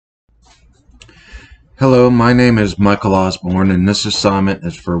Hello, my name is Michael Osborne, and this assignment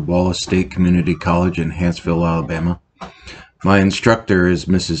is for Wallace State Community College in Hanceville, Alabama. My instructor is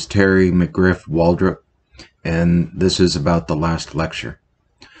Mrs. Terry McGriff Waldrop, and this is about the last lecture.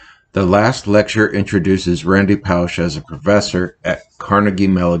 The last lecture introduces Randy Pausch as a professor at Carnegie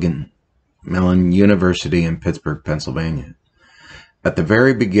Mellon University in Pittsburgh, Pennsylvania. At the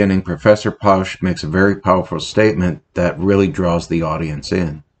very beginning, Professor Pausch makes a very powerful statement that really draws the audience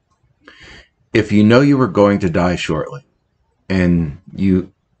in. If you know you were going to die shortly, and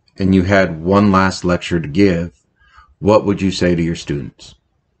you had one last lecture to give, what would you say to your students?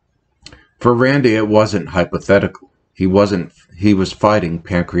 For Randy, it wasn't hypothetical. He was fighting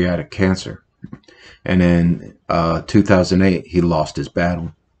pancreatic cancer, and in 2008 he lost his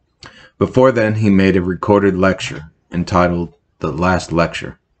battle. Before then, he made a recorded lecture entitled The Last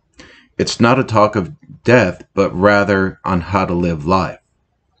Lecture. It's not a talk of death, but rather on how to live life.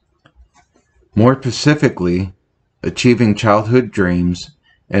 More specifically, achieving childhood dreams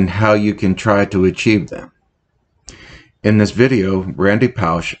and how you can try to achieve them. In this video, Randy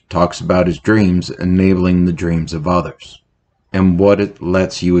Pausch talks about his dreams enabling the dreams of others, and what it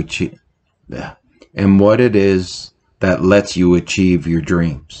lets you achieve, and what it is that lets you achieve your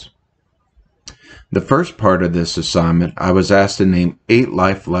dreams. The first part of this assignment, I was asked to name 8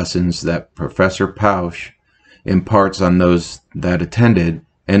 life lessons that Professor Pausch imparts on those that attended,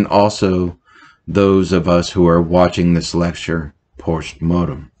 and also those of us who are watching this lecture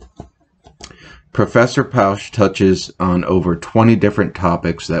post-mortem. Professor Pausch touches on over 20 different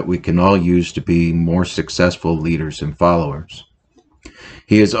topics that we can all use to be more successful leaders and followers.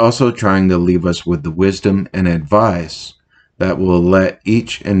 He is also trying to leave us with the wisdom and advice that will let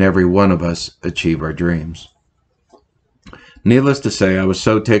each and every one of us achieve our dreams. Needless to say, I was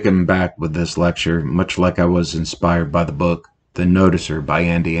so taken back with this lecture, much like I was inspired by the book The Noticer by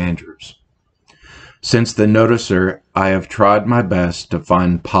Andy Andrews. Since The Noticer, I have tried my best to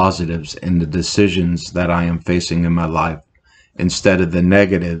find positives in the decisions that I am facing in my life instead of the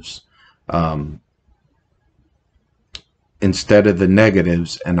negatives, and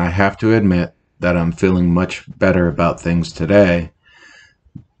I have to admit that I'm feeling much better about things today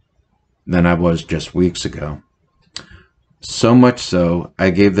than I was just weeks ago. So much so,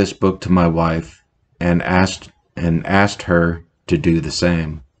 I gave this book to my wife and asked her to do the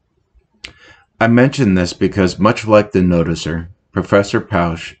same. I mention this because, much like the Noticer, Professor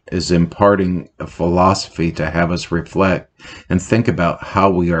Pausch is imparting a philosophy to have us reflect and think about how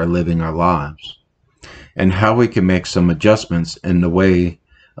we are living our lives, and how we can make some adjustments in the way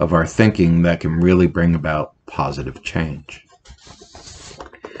of our thinking that can really bring about positive change.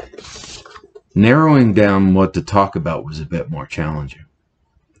 Narrowing down what to talk about was a bit more challenging,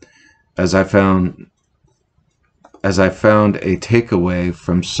 as I found a takeaway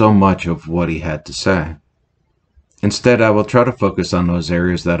from so much of what he had to say. Instead, I will try to focus on those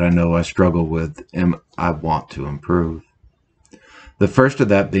areas that I know I struggle with and I want to improve. The first of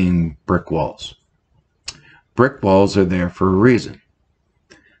that being brick walls. Brick walls are there for a reason.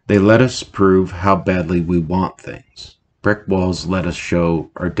 They let us prove how badly we want things. Brick walls let us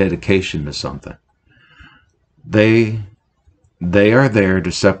show our dedication to something. They are there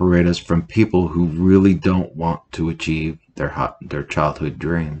to separate us from people who really don't want to achieve their childhood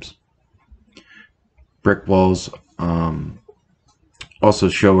dreams. Brick walls also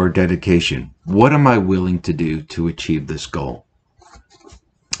show our dedication. What am I willing to do to achieve this goal?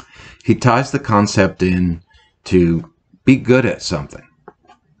 He ties the concept in to be good at something.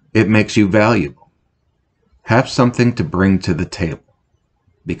 It makes you valuable. Have something to bring to the table,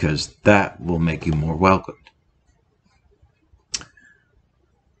 because that will make you more welcomed.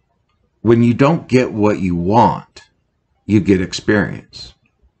 When you don't get what you want, you get experience.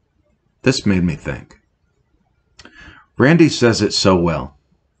 This made me think. Randy says it so well.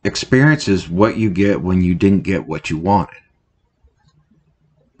 Experience is what you get when you didn't get what you wanted.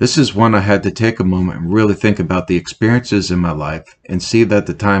 This is one I had to take a moment and really think about the experiences in my life and see that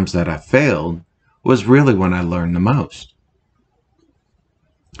the times that I failed was really when I learned the most.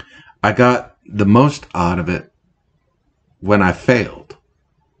 I got the most out of it when I failed,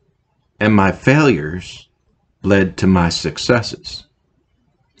 and my failures led to my successes,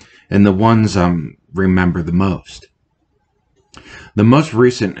 and the ones I remember the most. The most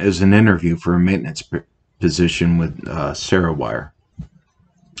recent is an interview for a maintenance position with Sarah Wire.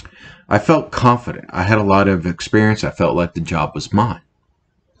 I felt confident. I had a lot of experience. I felt like the job was mine.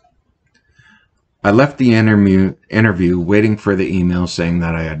 I left the interview waiting for the email saying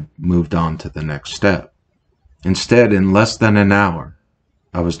that I had moved on to the next step. Instead, in less than an hour,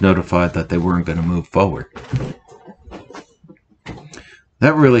 I was notified that they weren't going to move forward.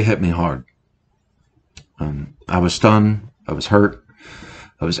 That really hit me hard. I was stunned. I was hurt.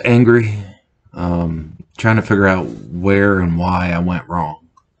 I was angry, trying to figure out where and why I went wrong.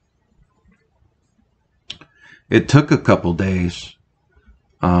 It took a couple days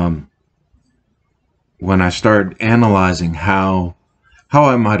when I started analyzing how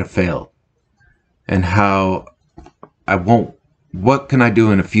I might have failed and how I won't. What can I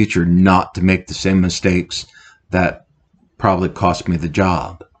do in the future not to make the same mistakes that probably cost me the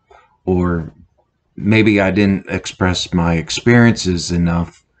job? Or maybe I didn't express my experiences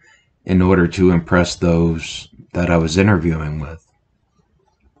enough in order to impress those that I was interviewing with.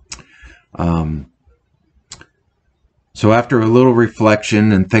 So after a little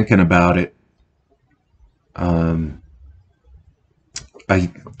reflection and thinking about it, I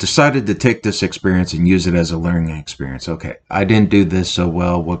decided to take this experience and use it as a learning experience. Okay, I didn't do this so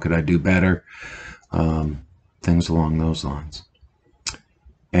well. What could I do better? Things along those lines.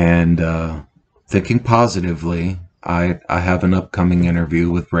 And thinking positively, I have an upcoming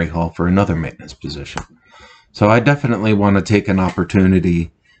interview with Ray Hall for another maintenance position. So I definitely want to take an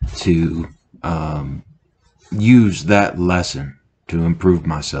opportunity to use that lesson to improve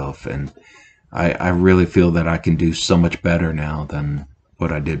myself. And I really feel that I can do so much better now than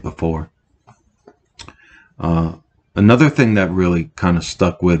what I did before. Another thing that really kind of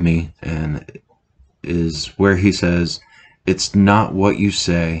stuck with me and is where he says, it's not what you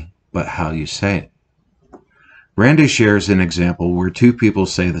say, but how you say it. Randy shares an example where two people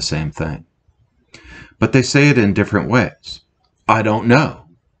say the same thing, but they say it in different ways. I don't know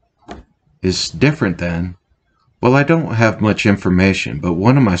is different than, well, I don't have much information, but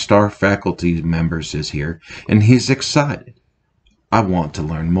one of my star faculty members is here and he's excited. I want to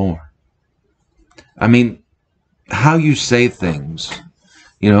learn more. I mean, how you say things,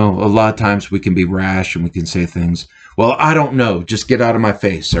 a lot of times we can be rash and we can say things, well, I don't know, just get out of my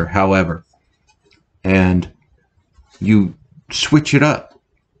face, or however. And you switch it up.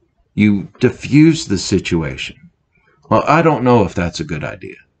 You diffuse the situation. Well, I don't know if that's a good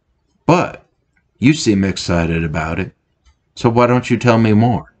idea, but you seem excited about it, so why don't you tell me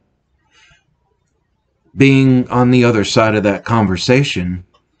more? Being on the other side of that conversation,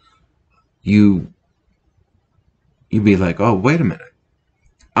 you be like, oh, wait a minute.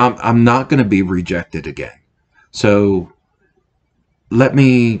 I'm not going to be rejected again. So let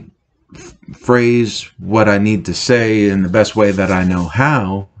me phrase what I need to say in the best way that I know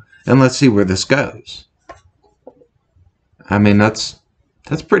how, and let's see where this goes. I mean, that's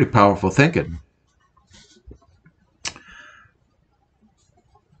pretty powerful thinking.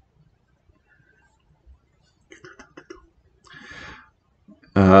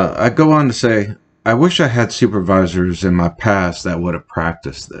 I go on to say, I wish I had supervisors in my past that would have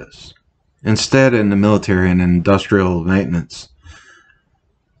practiced this. Instead, in the military and industrial maintenance,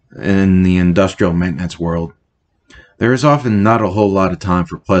 in the industrial maintenance world, there is often not a whole lot of time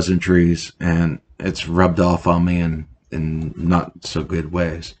for pleasantries, and it's rubbed off on me in not so good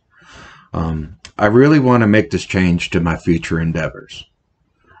ways. I really want to make this change to my future endeavors,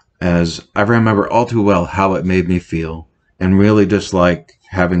 as I remember all too well how it made me feel, and really dislike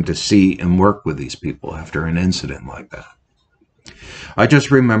having to see and work with these people after an incident like that. I just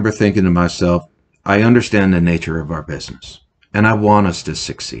remember thinking to myself, I understand the nature of our business, and I want us to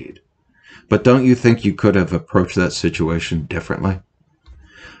succeed. But don't you think you could have approached that situation differently?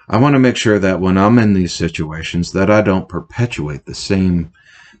 I want to make sure that when I'm in these situations that I don't perpetuate the same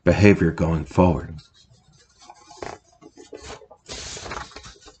behavior going forward.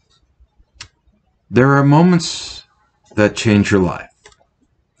 There are moments that change your life.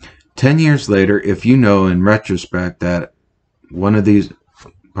 10 years later, if you know in retrospect that 10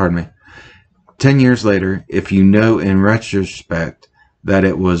 years later, if you know in retrospect that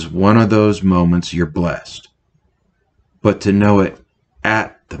it was one of those moments, you're blessed. But to know it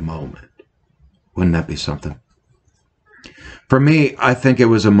at the moment, wouldn't that be something? For me, I think it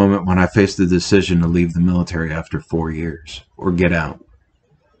was a moment when I faced the decision to leave the military after 4 years or get out.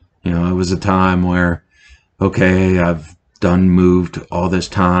 It was a time where, okay, I've moved all this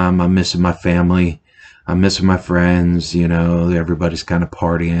time. I'm missing my family. I'm missing my friends. Everybody's kind of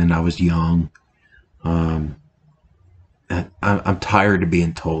partying. I was young. I'm tired of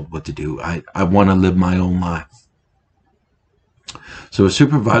being told what to do. I want to live my own life. So a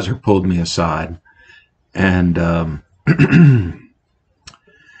supervisor pulled me aside, and I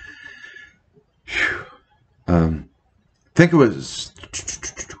think it was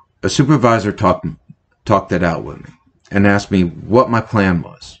a supervisor talked it out with me and asked me what my plan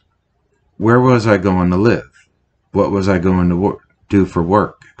was. Where was I going to live? What was I going to do for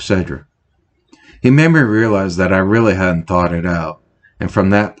work, etc. He made me realize that I really hadn't thought it out and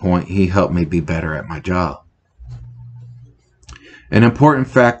from that point, he helped me be better at my job. An important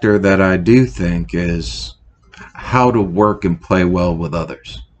factor that I do think is how to work and play well with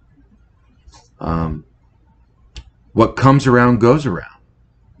others. What comes around goes around.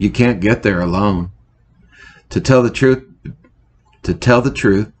 You can't get there alone. To tell the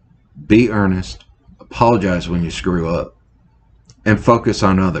truth, be earnest, apologize when you screw up, and focus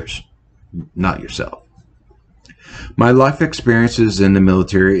on others, not yourself. My life experiences in the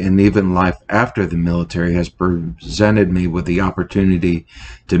military and even life after the military has presented me with the opportunity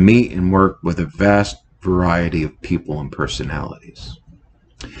to meet and work with a vast variety of people and personalities.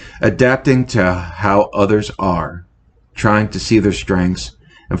 Adapting to how others are, trying to see their strengths,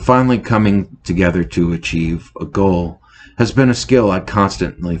 and finally coming together to achieve a goal has been a skill I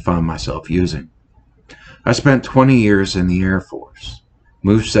constantly find myself using. I spent 20 years in the Air Force,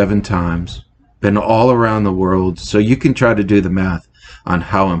 moved 7 times, been all around the world, so you can try to do the math on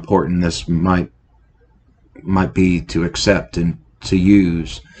how important this might be to accept and to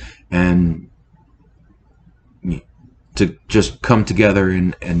use and to just come together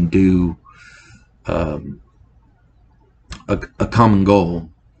and do a common goal.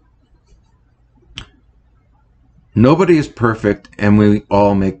 Nobody is perfect, and we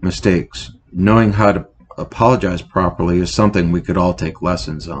all make mistakes. Knowing how to apologize properly is something we could all take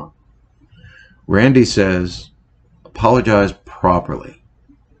lessons on. Randy says, apologize properly.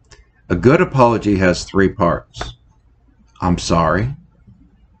 A good apology has 3 parts. I'm sorry.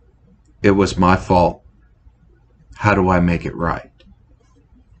 It was my fault. How do I make it right?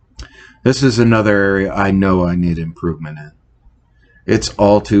 This is another area I know I need improvement in. It's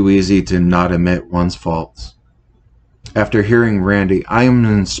all too easy to not admit one's faults. After hearing Randy, I am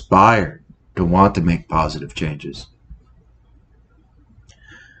inspired to want to make positive changes.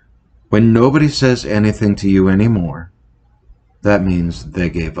 When nobody says anything to you anymore, that means they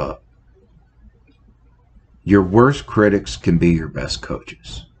gave up. Your worst critics can be your best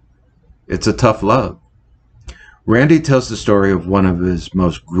coaches. It's a tough love. Randy tells the story of one of his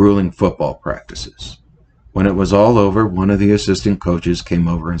most grueling football practices. When it was all over, one of the assistant coaches came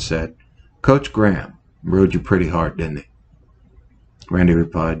over and said, "Coach Graham rode you pretty hard, didn't he?" Randy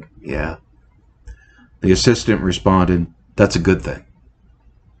replied, "Yeah." The assistant responded, "That's a good thing.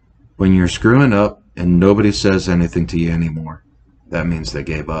 When you're screwing up and nobody says anything to you anymore, that means they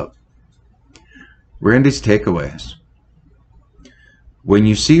gave up." Randy's takeaways. When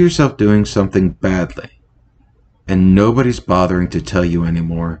you see yourself doing something badly and nobody's bothering to tell you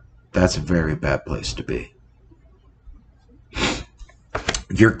anymore, that's a very bad place to be.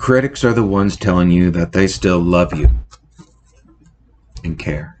 Your critics are the ones telling you that they still love you and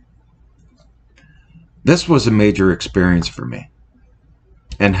care. This was a major experience for me,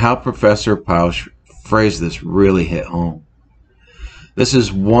 and how Professor Pausch phrased this really hit home. This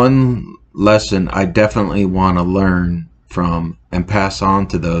is one lesson I definitely want to learn from and pass on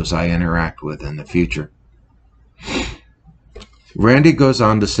to those I interact with in the future. Randy goes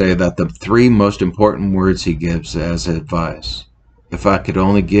on to say that the 3 most important words he gives as advice, if I could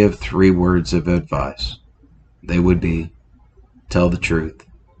only give 3 words of advice, they would be, tell the truth.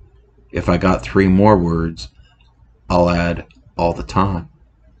 If I got 3 more words, I'll add all the time.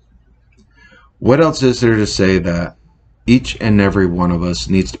 What else is there to say that each and every one of us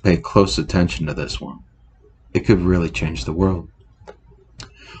needs to pay close attention to this one? It could really change the world.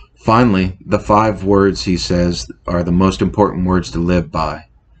 Finally, the 5 words he says are the most important words to live by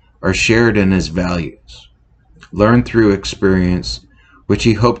are shared in his values, learned through experience, which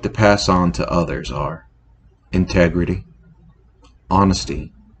he hoped to pass on to others are integrity,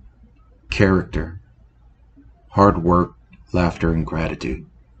 honesty, character, hard work, laughter, and gratitude.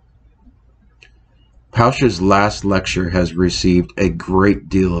 Pausch's last lecture has received a great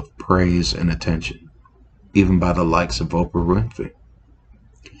deal of praise and attention, even by the likes of Oprah Winfrey.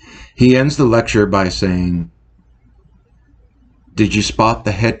 He ends the lecture by saying, "Did you spot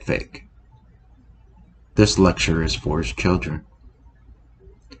the head fake? This lecture is for his children.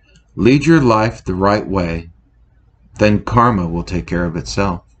 Lead your life the right way, then karma will take care of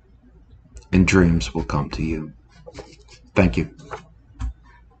itself, and dreams will come to you." Thank you.